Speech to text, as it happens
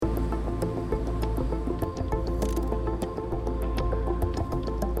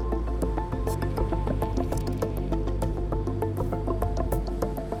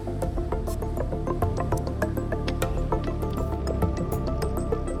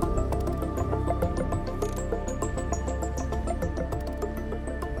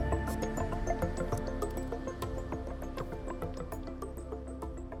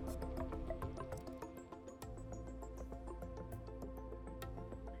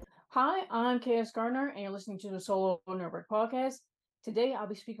Hi, I'm KS Gardner, and you're listening to the Solo Network podcast. Today, I'll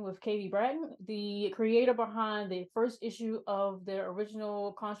be speaking with Katie Brattain, the creator behind the first issue of their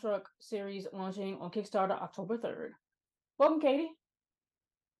original Construkt series launching on Kickstarter October 3rd. Welcome, Katie.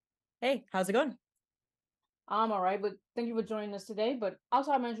 Hey, how's it going? I'm all right, but thank you for joining us today. But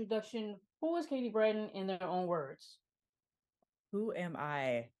outside my introduction, who is Katie Brattain in their own words? Who am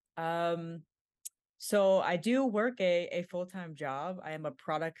I? So I do work a full-time job. I am a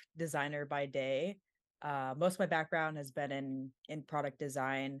product designer by day. Most of my background has been in product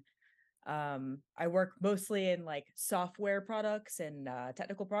design. I work mostly in like software products and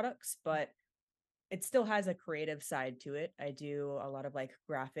technical products, but it still has a creative side to it. I do a lot of like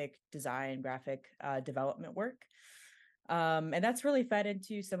graphic design, graphic development work. And that's really fed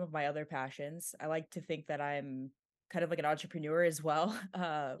into some of my other passions. I like to think that I'm kind of like an entrepreneur as well,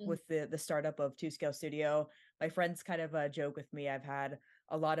 Mm. with the startup of Two Scale Studio. My friends kind of joke with me. I've had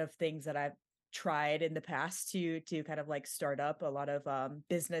a lot of things that I've tried in the past to kind of like start up a lot of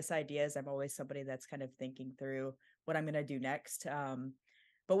business ideas. I'm always somebody that's kind of thinking through what I'm gonna do next.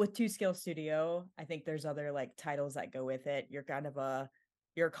 But with Two Scale Studio, I think there's other like titles that go with it. You're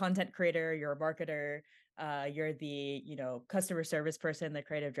a content creator, you're a marketer, you're the customer service person, the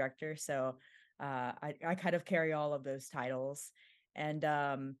creative director. So I kind of carry all of those titles. And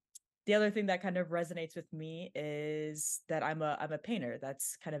the other thing that kind of resonates with me is that I'm a painter.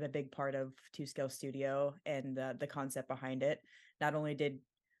 That's kind of a big part of Two Scale Studio and the concept behind it. Not only did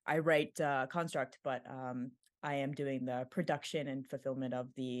I write Construkt, but I am doing the production and fulfillment of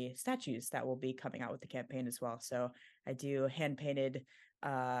the statues that will be coming out with the campaign as well. So I do hand painted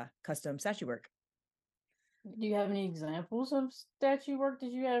custom statue work. Do you have any examples of statue work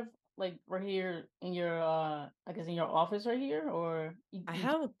that you have like right here in your I guess in your office right here, or I you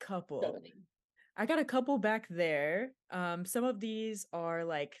have a show couple. any? I got a couple back there. Some of these are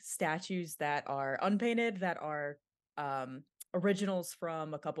like statues that are unpainted, that are originals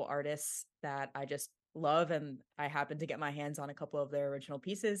from a couple artists that I just love, and I happen to get my hands on a couple of their original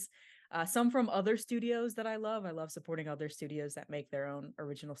pieces. Some from other studios that I love. I love supporting other studios that make their own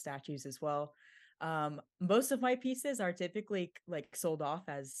original statues as well. Most of my pieces are typically like sold off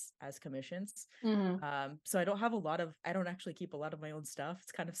as commissions. Mm-hmm. So I don't actually keep a lot of my own stuff.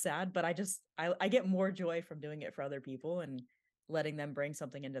 It's kind of sad, but I get more joy from doing it for other people and letting them bring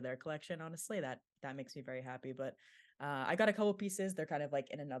something into their collection. Honestly, that makes me very happy. But I got a couple pieces. They're kind of like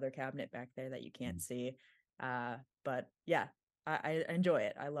in another cabinet back there that you can't see. But yeah, I enjoy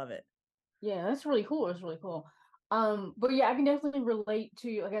it. I love it. Yeah, that's really cool. It's really cool. But yeah, I can definitely relate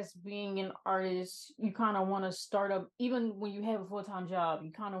to, I guess, being an artist, you kind of want to start up, even when you have a full-time job,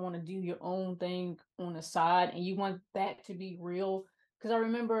 you kind of want to do your own thing on the side and you want that to be real. Because I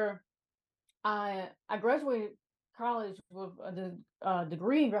remember I graduated college with a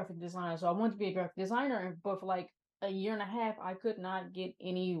degree in graphic design, so I wanted to be a graphic designer, but for like a year and a half, I could not get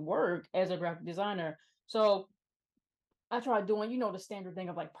any work as a graphic designer. So I tried doing, the standard thing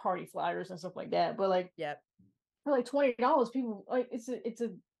of like party flyers and stuff like that. But like Yep. for like $20, people like it's a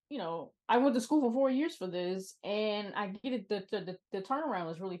I went to school for 4 years for this, and I get it. The turnaround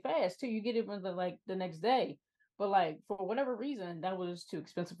is really fast too. You get it with the next day, but like for whatever reason, that was too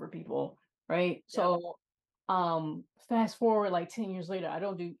expensive for people, right? Yep. So, fast forward like 10 years later, I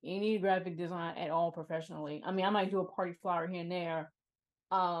don't do any graphic design at all professionally. I mean, I might do a party flyer here and there,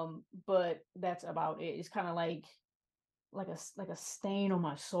 but that's about it. It's kind of like a stain on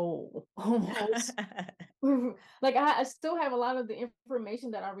my soul almost. Like I still have a lot of the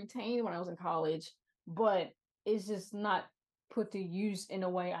information that I retained when I was in college, but it's just not put to use in a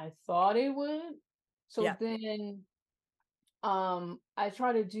way I thought it would. So Yep. then I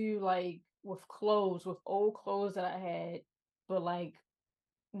try to do like with clothes, with old clothes that I had, but like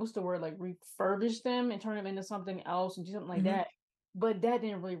what's the word, like refurbish them and turn them into something else and do something like Hmm. that. But that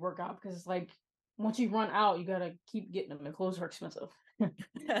didn't really work out because it's like once you run out, you gotta keep getting them, and clothes are expensive.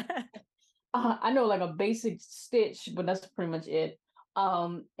 I know like a basic stitch, but that's pretty much it.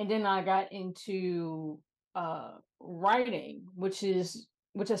 And then I got into writing, which has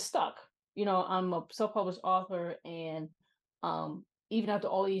stuck. I'm a self-published author, and even after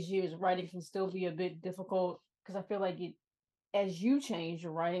all these years, writing can still be a bit difficult because I feel like as you change,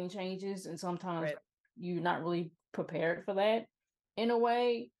 your writing changes, and sometimes Right. you're not really prepared for that in a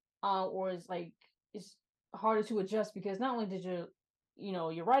way, or it's like it's harder to adjust because not only did your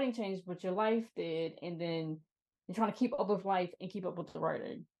writing change, but your life did, and then you're trying to keep up with life and keep up with the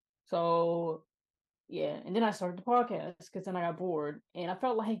writing. So yeah, and then I started the podcast because then I got bored, and I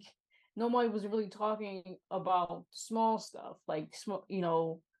felt like nobody was really talking about small stuff, like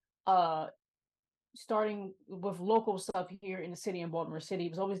small, uh starting with local stuff here in the city in Baltimore City.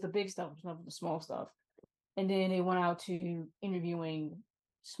 It was always the big stuff, it was never the small stuff. And then they went out to interviewing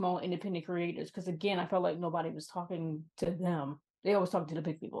small independent creators because again, I felt like nobody was talking to them. They always talk to the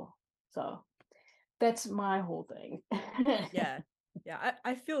big people. So that's my whole thing. Yeah. Yeah.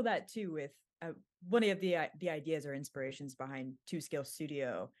 I feel that too with one of the ideas or inspirations behind Two Scale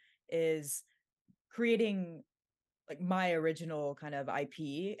Studio is creating like my original kind of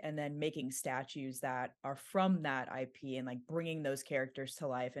IP and then making statues that are from that IP and like bringing those characters to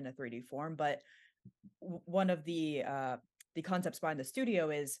life in a 3D form. But one of the concepts behind the studio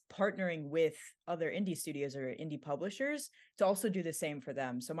is partnering with other indie studios or indie publishers to also do the same for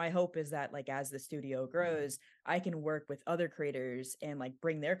them. So my hope is that like as the studio grows, I can work with other creators and like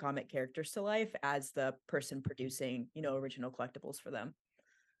bring their comic characters to life as the person producing, you know, original collectibles for them.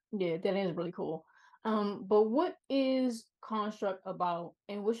 Yeah, that is really cool. But what is Construkt about,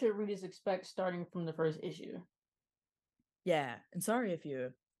 and what should readers expect starting from the first issue? Yeah, and sorry if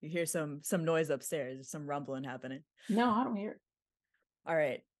you hear some noise upstairs, there's some rumbling happening. No, I don't hear it. All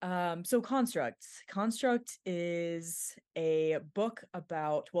right. So Construct. Construct is a book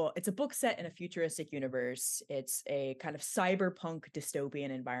about, well, it's a book set in a futuristic universe. It's a kind of cyberpunk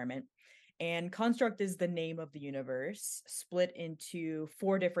dystopian environment. And Construct is the name of the universe, split into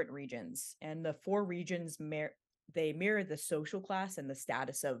four different regions. And the four regions they mirror the social class and the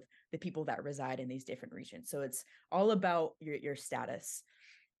status of the people that reside in these different regions. So it's all about your status.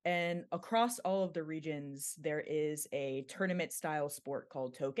 And across all of the regions, there is a tournament style sport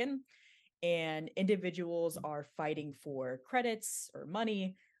called Token, and individuals are fighting for credits or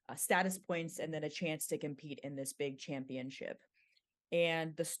money, status points, and then a chance to compete in this big championship.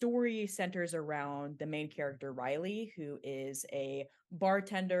 And the story centers around the main character, Riley, who is a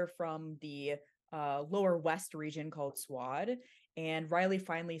bartender from the lower west region called Swad. And Riley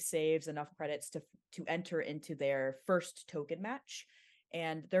finally saves enough credits to enter into their first token match.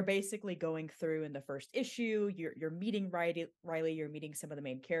 And they're basically going through in the first issue. You're meeting Riley. You're meeting some of the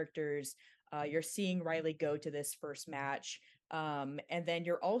main characters. You're seeing Riley go to this first match, and then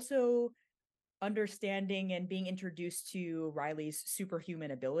you're also understanding and being introduced to Riley's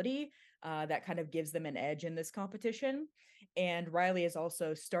superhuman ability that kind of gives them an edge in this competition. And Riley is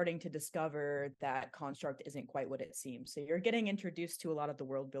also starting to discover that Construct isn't quite what it seems. So you're getting introduced to a lot of the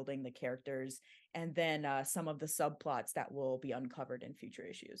world building, the characters, and then some of the subplots that will be uncovered in future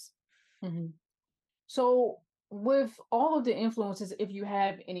issues. Mm-hmm. So, with all of the influences, if you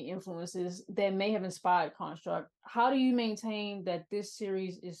have any influences that may have inspired Construct, how do you maintain that this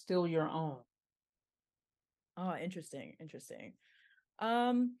series is still your own? Oh, interesting, interesting.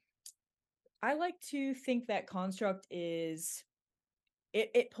 Um, I like to think that Construct is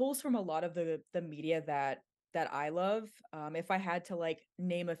it pulls from a lot of the media that I love. If I had to like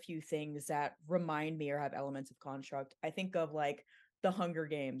name a few things that remind me or have elements of Construct, I think of like the Hunger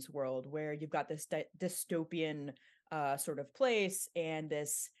Games world where you've got this dystopian sort of place and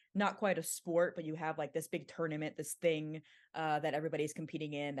this not quite a sport, but you have like this big tournament, this thing that everybody's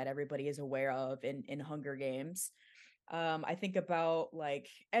competing in, that everybody is aware of in Hunger Games. I think about like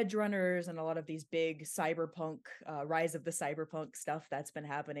edge runners and a lot of these big cyberpunk, rise of the cyberpunk stuff that's been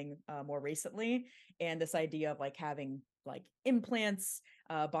happening more recently. And this idea of like having like implants,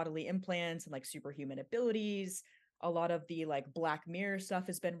 bodily implants, and like superhuman abilities. A lot of the like Black Mirror stuff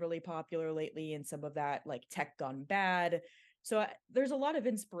has been really popular lately, and some of that like tech gone bad. So there's a lot of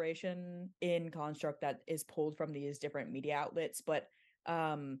inspiration in Construct that is pulled from these different media outlets, but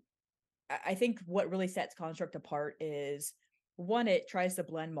um I think what really sets Construct apart is one, it tries to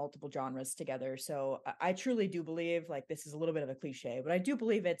blend multiple genres together. So I truly do believe, like this is a little bit of a cliche, but I do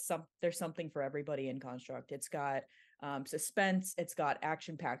believe there's something for everybody in Construct. It's got suspense, it's got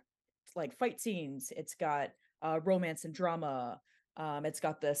action packed like fight scenes, it's got romance and drama. It's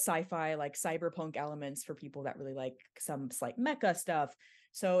got the sci-fi like cyberpunk elements for people that really like some slight mecha stuff.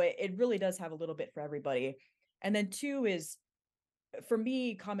 So it really does have a little bit for everybody. And then two is for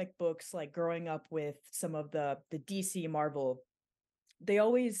me, comic books, like growing up with some of the DC Marvel, they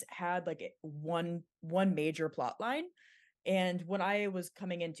always had like one major plot line. And when I was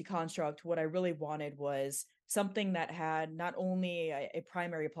coming into Construct, what I really wanted was something that had not only a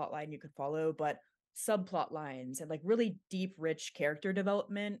primary plot line you could follow, but subplot lines and like really deep, rich character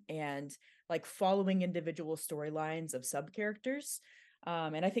development and like following individual storylines of sub characters.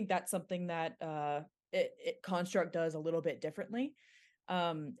 And I think that's something that Construct does a little bit differently.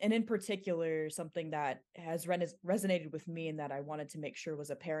 And in particular, something that has resonated with me and that I wanted to make sure was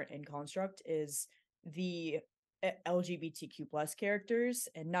apparent in Construct is the LGBTQ plus characters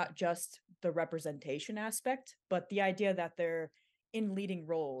and not just the representation aspect, but the idea that they're in leading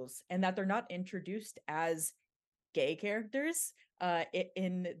roles, and that they're not introduced as gay characters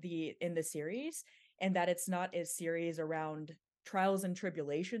in the series, and that it's not a series around trials and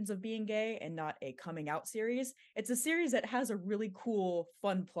tribulations of being gay and not a coming out series. It's a series that has a really cool,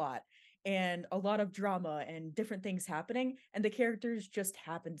 fun plot and a lot of drama and different things happening, and the characters just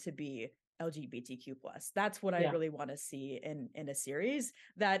happen to be LGBTQ plus. That's what I Yeah. really want to see in a series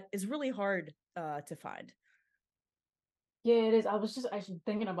that is really hard to find. Yeah, it is. I was just actually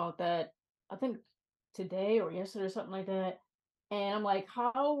thinking about that. I think today or yesterday or something like that. And I'm like,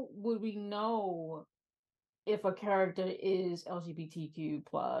 how would we know if a character is LGBTQ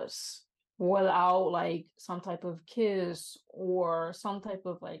plus without like some type of kiss or some type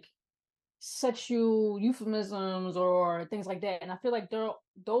of like sexual euphemisms or things like that? And I feel like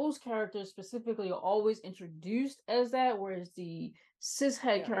those characters specifically are always introduced as that, whereas the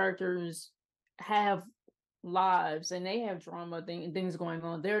cishet Yeah. characters have lives and they have drama things going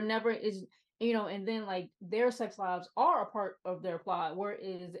on. There never is, and then like their sex lives are a part of their plot,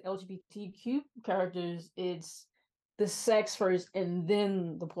 whereas the LGBTQ characters, it's the sex first and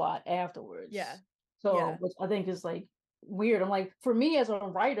then the plot Yeah. afterwards. So, Yeah. which I think is like weird. I'm like, for me as a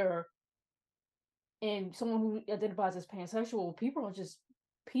writer and someone who identifies as pansexual, people are just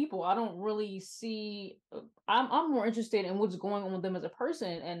people. I don't really see. I'm more interested in what's going on with them as a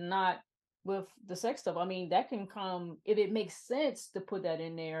person and not with the sex stuff. I mean, that can come if it makes sense to put that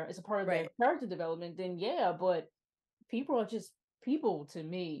in there as a part of their Right. character development. Then yeah, but people are just people to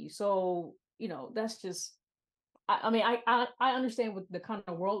me. So that's just. I mean, I understand what the kind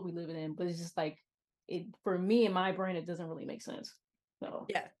of world we live in, but it's just like it for me in my brain, it doesn't really make sense. So.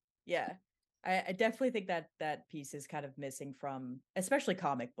 Yeah. Yeah. I definitely think that that piece is kind of missing from especially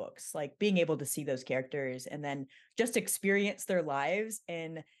comic books, like being able to see those characters and then just experience their lives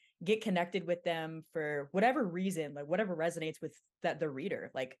and get connected with them for whatever reason, like whatever resonates with the reader.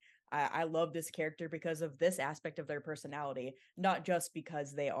 Like I love this character because of this aspect of their personality, not just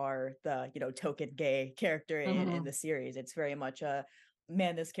because they are the, token gay character in Mhm. the series. It's very much a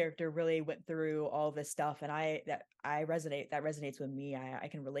man, this character really went through all this stuff and I resonate, that resonates with me. I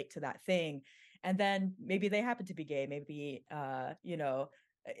can relate to that thing. And then maybe they happen to be gay, maybe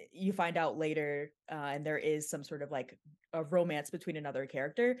you find out later and there is some sort of like a romance between another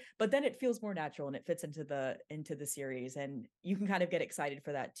character, but then it feels more natural and it fits into the series, and you can kind of get excited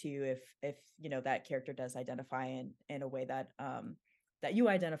for that too if that character does identify in a way that that you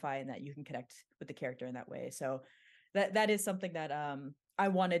identify and that you can connect with the character in that way. So that is something that I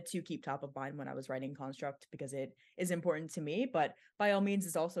wanted to keep top of mind when I was writing Construkt because it is important to me, but by all means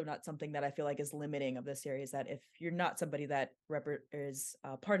is also not something that I feel like is limiting of the series, that if you're not somebody that is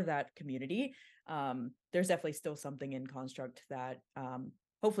part of that community, there's definitely still something in Construkt that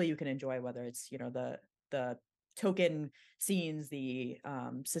hopefully you can enjoy, whether it's the token scenes, the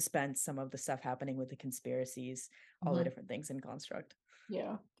suspense, some of the stuff happening with the conspiracies, all the Mhm. different things in Construkt.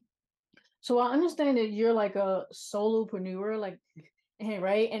 Yeah. So I understand that you're like a solopreneur, like,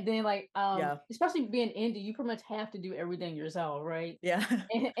 right? And then like, Yeah. especially being indie, you pretty much have to do everything yourself, right? Yeah.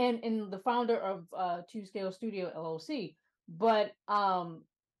 And the founder of Two Scale Studio LLC. But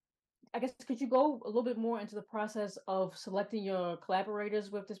I guess could you go a little bit more into the process of selecting your collaborators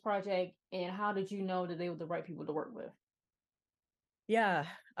with this project, and how did you know that they were the right people to work with? Yeah.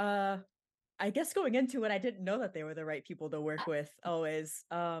 I guess going into it, I didn't know that they were the right people to work with always.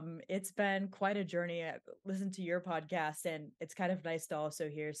 It's been quite a journey. I listened to your podcast, and it's kind of nice to also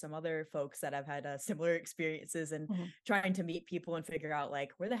hear some other folks that have had similar experiences and Mhm. trying to meet people and figure out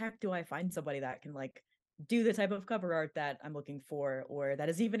like where the heck do I find somebody that can like do the type of cover art that I'm looking for, or that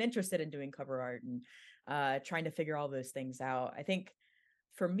is even interested in doing cover art, and trying to figure all those things out. I think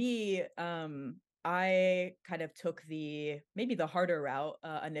for me, I kind of took the maybe the harder route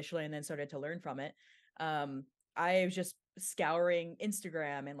initially, and then started to learn from it. I was just scouring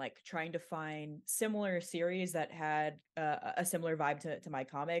Instagram and like trying to find similar series that had a similar vibe to my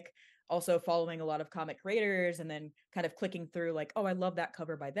comic. Also following a lot of comic creators, and then kind of clicking through like, oh, I love that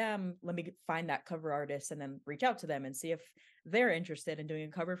cover by them. Let me find that cover artist and then reach out to them and see if they're interested in doing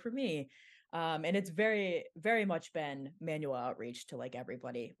a cover for me. And it's very, very much been manual outreach to like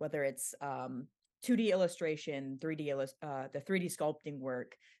everybody, whether it's 2D illustration, the 3D sculpting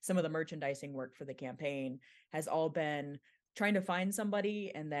work, some of the merchandising work for the campaign has all been trying to find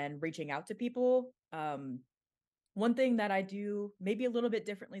somebody and then reaching out to people. One thing that I do maybe a little bit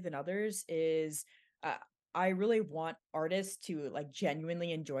differently than others is uh, I really want artists to like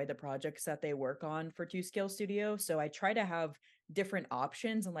genuinely enjoy the projects that they work on for Two Scale Studio. So I try to have different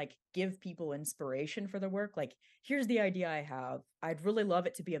options and like give people inspiration for the work. Like, here's the idea I have. I'd really love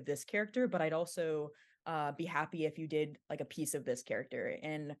it to be of this character, but I'd also be happy if you did like a piece of this character.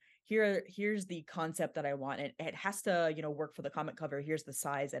 And here's the concept that I want. It has to, work for the comic cover. Here's the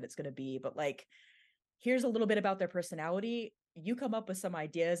size that it's going to be, but like here's a little bit about their personality. You come up with some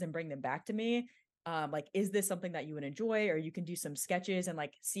ideas and bring them back to me. Like, is this something that you would enjoy? Or you can do some sketches and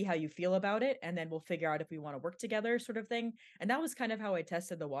like see how you feel about it. And then we'll figure out if we want to work together, sort of thing. And that was kind of how I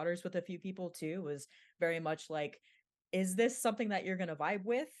tested the waters with a few people too, was very much like, is this something that you're going to vibe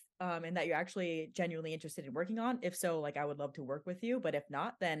with? And that you're actually genuinely interested in working on? If so, like, I would love to work with you. But if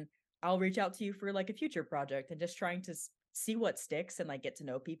not, then I'll reach out to you for like a future project, and just trying to see what sticks and like get to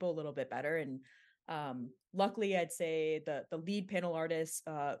know people a little bit better. And luckily I'd say the lead panel artist,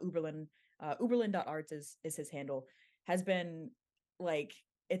 Uberlin.arts is his handle, has been like,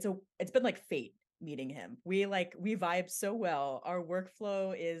 it's been like fate meeting him. We vibe so well. Our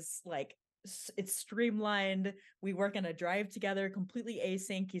workflow is like it's streamlined. We work on a drive together, completely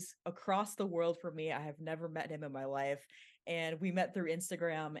async. He's across the world from me. I have never met him in my life, and we met through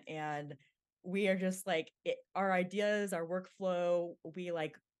Instagram. And we are just like our ideas, our workflow, we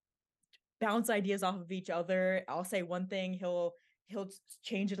like bounce ideas off of each other. I'll say one thing, he'll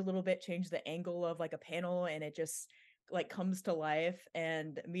change it a little bit, change the angle of like a panel, and it just like comes to life.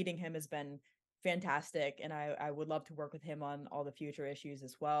 And meeting him has been fantastic, and I would love to work with him on all the future issues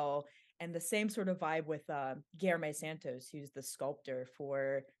as well. And the same sort of vibe with Guilherme Santos, who's the sculptor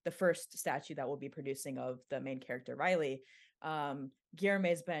for the first statue that we'll be producing of the main character Riley.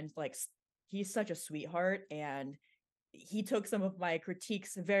 Guilherme's been like, he's such a sweetheart, and he took some of my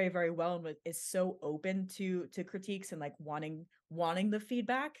critiques very, very well, and is so open to critiques and like wanting the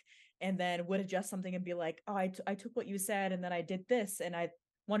feedback, and then would adjust something and be like, oh, I took what you said and then I did this and I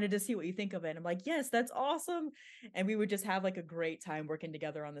wanted to see what you think of it. And I'm like, yes, that's awesome. And we would just have like a great time working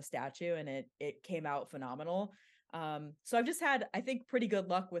together on the statue, and it came out phenomenal. So I've just had, I think, pretty good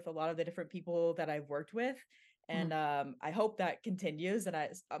luck with a lot of the different people that I've worked with. And I hope that continues. And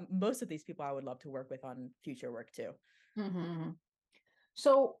most of these people I would love to work with on future work too. Mm-hmm.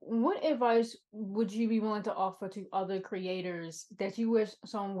 So, what advice would you be willing to offer to other creators that you wish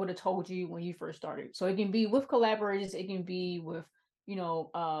someone would have told you when you first started? So it can be with collaborators, it can be with,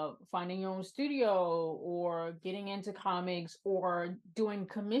 finding your own studio or getting into comics or doing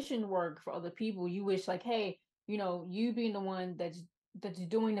commission work for other people. You wish like, hey, you being the one that's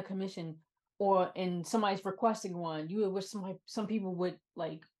doing the commission, or and somebody's requesting one, you would wish some people would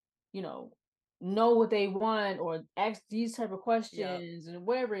like, you know what they want or ask these type of Yeah. questions and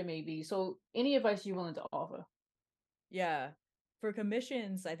whatever it may be. So any advice you're willing to offer? Yeah. For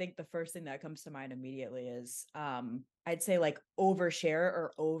commissions, I think the first thing that comes to mind immediately is I'd say like overshare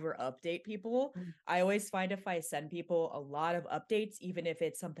or over update people. Mm. I always find if I send people a lot of updates, even if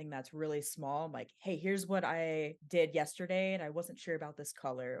it's something that's really small, I'm like, hey, here's what I did yesterday and I wasn't sure about this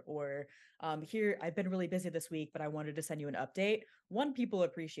color, or here I've been really busy this week, but I wanted to send you an update. One, people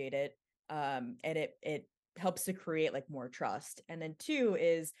appreciate it. And it helps to create like more trust. And then two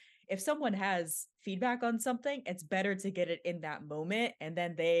is, if someone has feedback on something, it's better to get it in that moment. And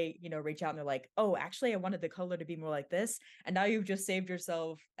then they, reach out and they're like, oh, actually, I wanted the color to be more like this. And now you've just saved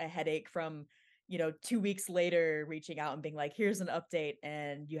yourself a headache from, 2 weeks later reaching out and being like, here's an update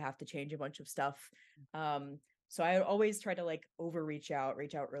and you have to change a bunch of stuff. So I always try to like reach out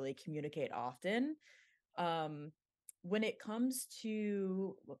early, communicate often. Um, when it comes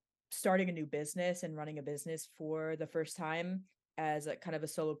to starting a new business and running a business for the first time, as a kind of a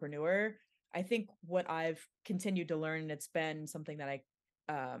solopreneur, I think what I've continued to learn, it's been something that I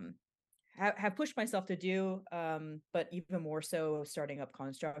have pushed myself to do, but even more so starting up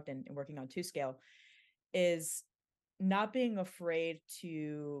Construkt and working on 2 Scale, is not being afraid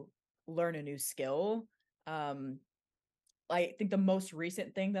to learn a new skill. Um, I think the most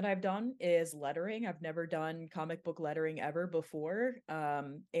recent thing that I've done is lettering. I've never done comic book lettering ever before.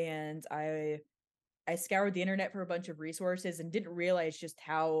 And I scoured the internet for a bunch of resources and didn't realize just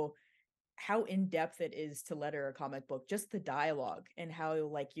how in depth it is to letter a comic book. Just the dialogue and how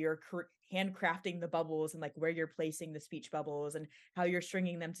like you're handcrafting the bubbles and like where you're placing the speech bubbles and how you're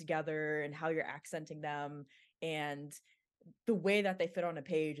stringing them together and how you're accenting them, and the way that they fit on a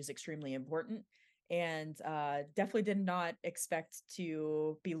page is extremely important. And definitely did not expect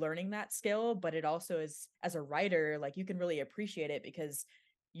to be learning that skill, but it also is, as a writer, like you can really appreciate it because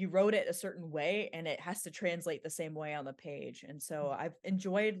you wrote it a certain way and it has to translate the same way on the page. And so I've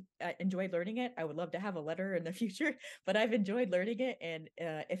enjoyed learning it. I would love to have a letter in the future, but I've enjoyed learning it. And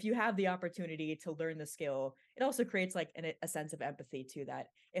if you have the opportunity to learn the skill, it also creates like a sense of empathy to that.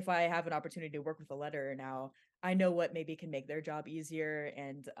 If I have an opportunity to work with a letterer now, I know what maybe can make their job easier,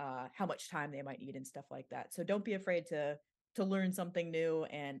 and how much time they might need and stuff like that. So don't be afraid to to learn something new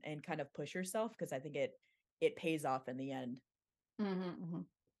and kind of push yourself, because I think it pays off in the end. Hmm.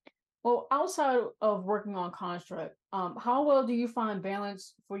 Well, outside of working on Construct, how well do you find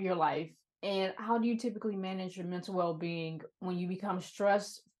balance for your life? And how do you typically manage your mental well-being when you become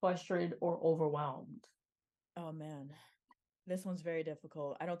stressed, frustrated, or overwhelmed? Oh man, this one's very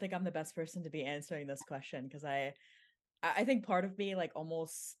difficult. I don't think I'm the best person to be answering this question, because I think part of me like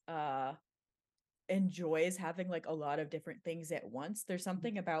almost enjoys having like a lot of different things at once. There's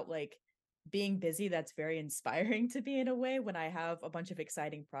something about like being busy that's very inspiring to me in a way when I have a bunch of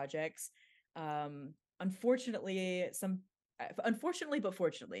exciting projects. Um unfortunately some Unfortunately but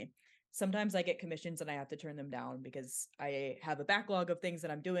fortunately, sometimes I get commissions and I have to turn them down because I have a backlog of things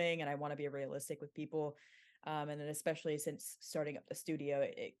that I'm doing and I want to be realistic with people. And then especially since starting up the studio,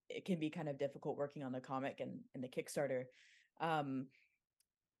 it can be kind of difficult working on the comic and the Kickstarter. Um,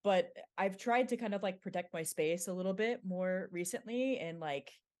 but I've tried to kind of like protect my space a little bit more recently, and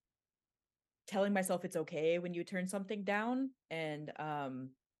like telling myself it's okay when you turn something down. And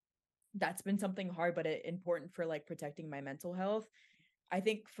that's been something hard, but important for like protecting my mental health. I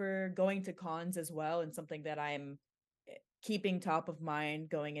think for going to cons as well, and something that I'm keeping top of mind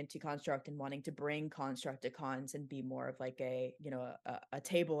going into Construkt and wanting to bring Construkt to cons and be more of like a, a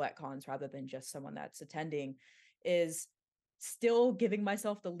table at cons rather than just someone that's attending, is still giving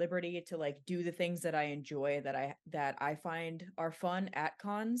myself the liberty to like do the things that I enjoy, that I find are fun at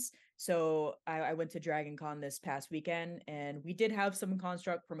cons. So I went to Dragon Con this past weekend, and we did have some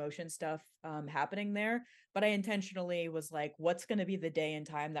Construkt promotion stuff happening there, but I intentionally was like, what's going to be the day and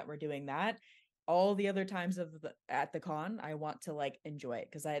time that we're doing that? All the other times at the con, I want to like enjoy it,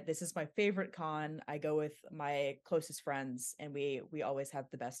 because I this is my favorite con. I go with my closest friends, and we always have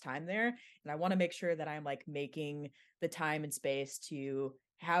the best time there. And I want to make sure that I'm like making the time and space to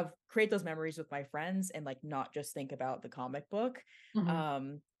have create those memories with my friends and like not just think about the comic book.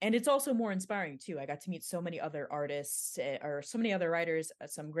 Hmm. And it's also more inspiring too. I got to meet so many other artists, or so many other writers,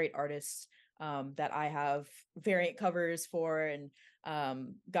 some great artists that I have variant covers for, and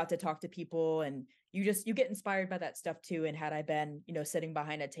got to talk to people, and you get inspired by that stuff too. And had I been, sitting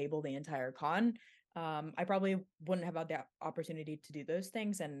behind a table the entire con, I probably wouldn't have had the opportunity to do those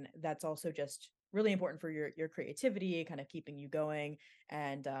things. And that's also just really important for your creativity, kind of keeping you going.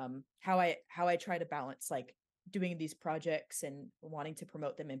 And how I try to balance like doing these projects and wanting to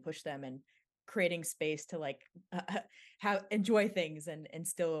promote them and push them, and creating space to like have enjoy things and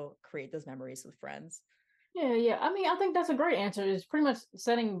still create those memories with friends. Yeah, yeah. I mean, I think that's a great answer. It's pretty much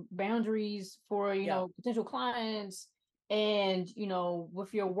setting boundaries for, Yeah. potential clients and,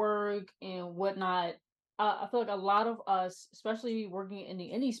 with your work and whatnot. I feel like a lot of us, especially working in the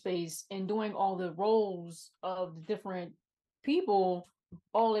indie space and doing all the roles of the different people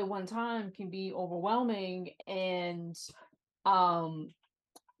all at one time, can be overwhelming. And um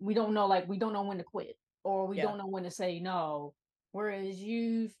we don't know when to quit, or we Yeah. don't know when to say no. Whereas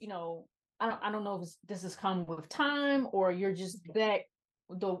you've, I don't know if this has come with time, or you're just that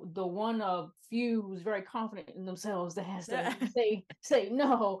the one of few who's very confident in themselves that has to say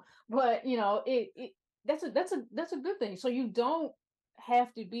no. But that's a good thing. So you don't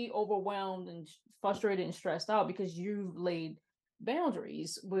have to be overwhelmed and frustrated and stressed out because you've laid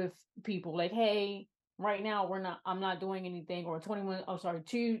boundaries with people, like, hey, right now I'm not doing anything, or 21, I'm sorry,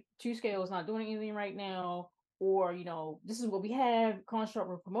 two scale is not doing anything right now, or this is what we have, Construct,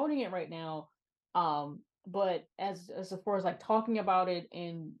 we're promoting it right now. But as far as like talking about it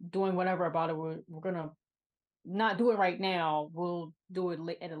and doing whatever about it, we're gonna not do it right now, we'll do it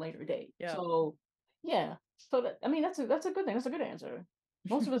at a later date. Yeah. So yeah, so I mean, that's a good thing, that's a good answer.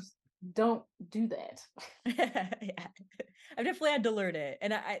 Most of us don't do that. Yeah. I've definitely had to learn it.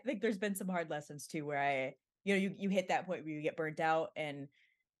 And I think there's been some hard lessons too, where you hit that point where you get burnt out, and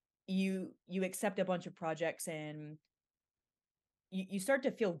you accept a bunch of projects, and you start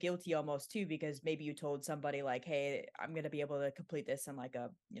to feel guilty almost too, because maybe you told somebody like, hey, I'm going to be able to complete this in like a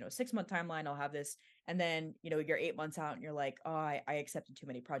 6-month timeline, I'll have this. And then you're 8 months out and you're like, oh, I accepted too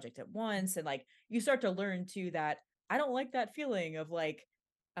many projects at once. And like you start to learn too that I don't like that feeling of like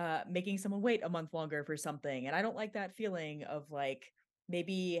making someone wait a month longer for something. And I don't like that feeling of like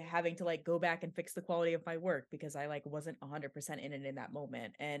maybe having to like go back and fix the quality of my work because I like wasn't 100% in it in that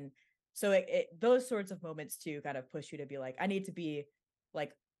moment. And so those sorts of moments too kind of push you to be like, I need to be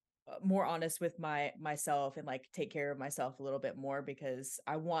like more honest with myself, and like take care of myself a little bit more, because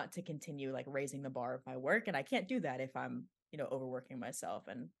I want to continue like raising the bar of my work, and I can't do that if I'm overworking myself.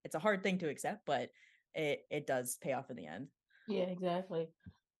 And it's a hard thing to accept, but it does pay off in the end. Yeah, exactly.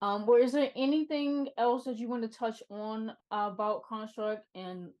 Well, is there anything else that you want to touch on about Construct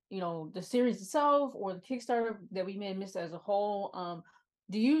and the series itself or the Kickstarter that we may have missed as a whole?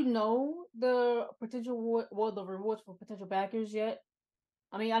 Do you know the potential the rewards for potential backers yet?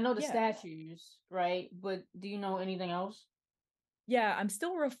 I mean, I know the Yeah. statues, right? But do you know anything else? Yeah, I'm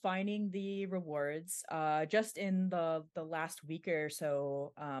still refining the rewards. Just in the last week or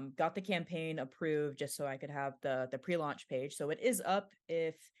so, got the campaign approved just so I could have the pre-launch page. So it is up.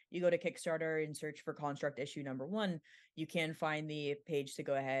 If you go to Kickstarter and search for Construct issue number 1, you can find the page to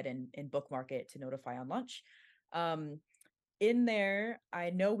go ahead and bookmark it to notify on launch. Um, in there,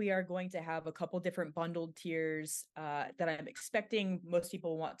 I know we are going to have a couple different bundled tiers that I'm expecting most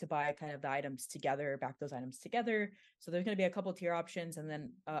people want to buy kind of the items together, back those items together. So there's going to be a couple tier options and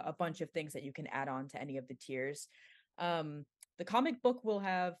then a bunch of things that you can add on to any of the tiers. The comic book will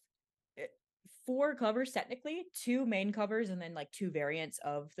have 4 covers technically, 2 main covers and then like 2 variants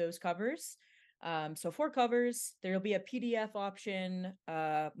of those covers. So 4 covers, there'll be a PDF option,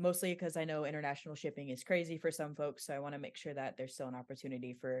 mostly because I know international shipping is crazy for some folks. So I want to make sure that there's still an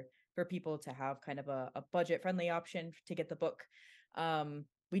opportunity for people to have kind of a budget friendly option to get the book.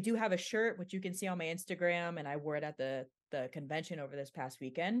 We do have a shirt, which you can see on my Instagram, and I wore it at the convention over this past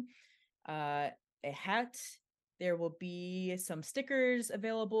weekend. A hat. There will be some stickers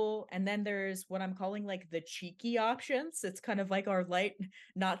available. And then there's what I'm calling like the cheeky options. It's kind of like our light,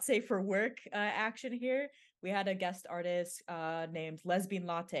 not safe for work action here. We had a guest artist named Lesbian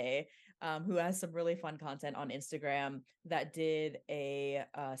Latte, who has some really fun content on Instagram that did a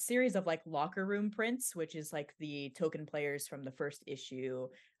series of like locker room prints, which is like the token players from the first issue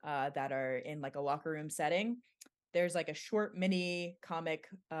that are in like a locker room setting. There's like a short mini comic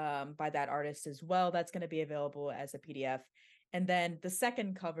by that artist as well that's going to be available as a PDF. And then the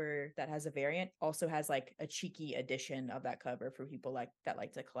second cover that has a variant also has like a cheeky edition of that cover for people like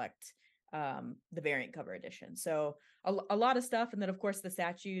to collect the variant cover edition. So a lot of stuff. And then of course the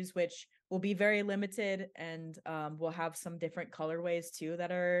statues, which will be very limited and will have some different colorways too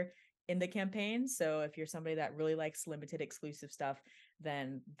that are in the campaign. So if you're somebody that really likes limited exclusive stuff,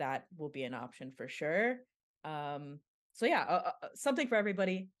 then that will be an option for sure. So yeah, something for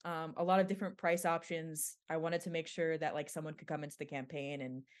everybody. A lot of different price options. I wanted to make sure that like someone could come into the campaign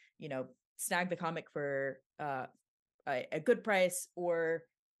and snag the comic for a good price, or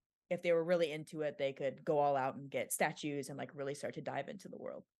if they were really into it, they could go all out and get statues and like really start to dive into the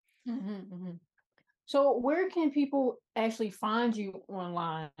world. Mm-hmm. So where can people actually find you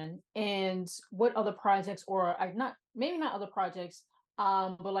online, and what other projects, or not maybe not other projects,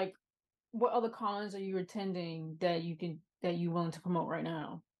 but like what other cons are you attending that you willing to promote right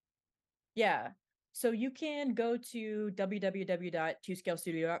now? Yeah. So you can go to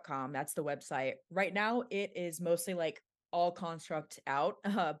www.2scalestudio.com. That's the website. Right now, it is mostly like all Construkt out.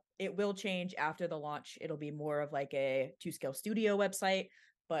 It will change after the launch. It'll be more of like a 2Scale Studio website,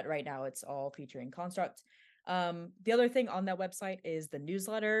 but right now it's all featuring Construkt. The other thing on that website is the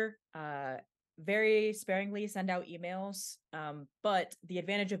newsletter. Very sparingly send out emails, but the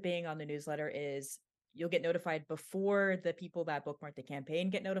advantage of being on the newsletter is you'll get notified before the people that bookmark the campaign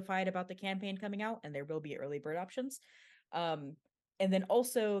get notified about the campaign coming out, and there will be early bird options. And then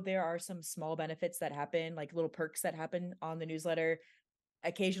also there are some small benefits that happen, like little perks that happen on the newsletter.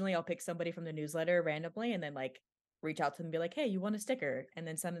 Occasionally I'll pick somebody from the newsletter randomly and then like reach out to them and be like, hey, you want a sticker? And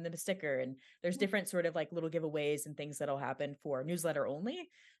then send them a sticker. And there's different sort of like little giveaways and things that'll happen for newsletter only.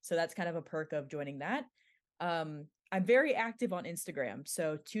 So that's kind of a perk of joining that. I'm very active on Instagram.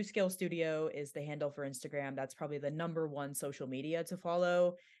 So 2Scale Studio is the handle for Instagram. That's probably the number 1 social media to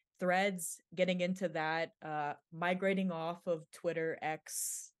follow. Threads, getting into that, migrating off of Twitter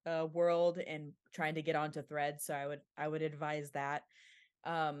X world and trying to get onto Threads. So I would advise that.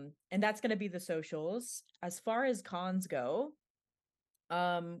 And that's going to be the socials. As far as cons go,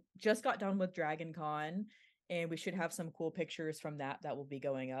 just got done with Dragon Con, and we should have some cool pictures from that will be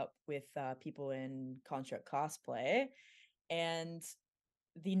going up with people in Construkt cosplay. And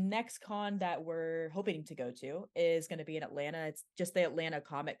the next con that we're hoping to go to is going to be in Atlanta. It's just the Atlanta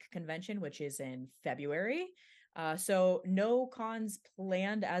Comic Convention, which is in February. So no cons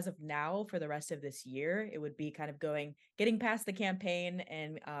planned as of now for the rest of this year. It would be kind of getting past the campaign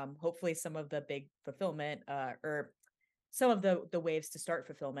and hopefully some of the big fulfillment or some of the waves to start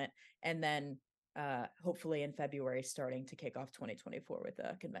fulfillment, and then hopefully in February starting to kick off 2024 with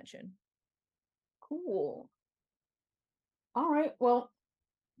a convention. Cool. All right. Well,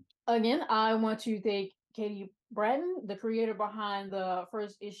 again, I want to thank Katie Brattain, the creator behind the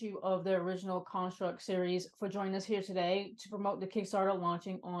first issue of the original Construkt series, for joining us here today to promote the Kickstarter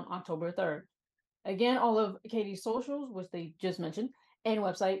launching on October 3rd. Again, all of Katie's socials, which they just mentioned, and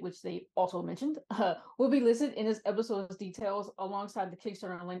website, which they also mentioned, will be listed in this episode's details alongside the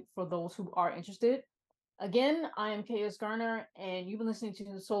Kickstarter link for those who are interested. Again, I am Chaos Garner, and you've been listening to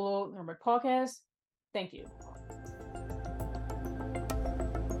the Solo Numbered Podcast. Thank you.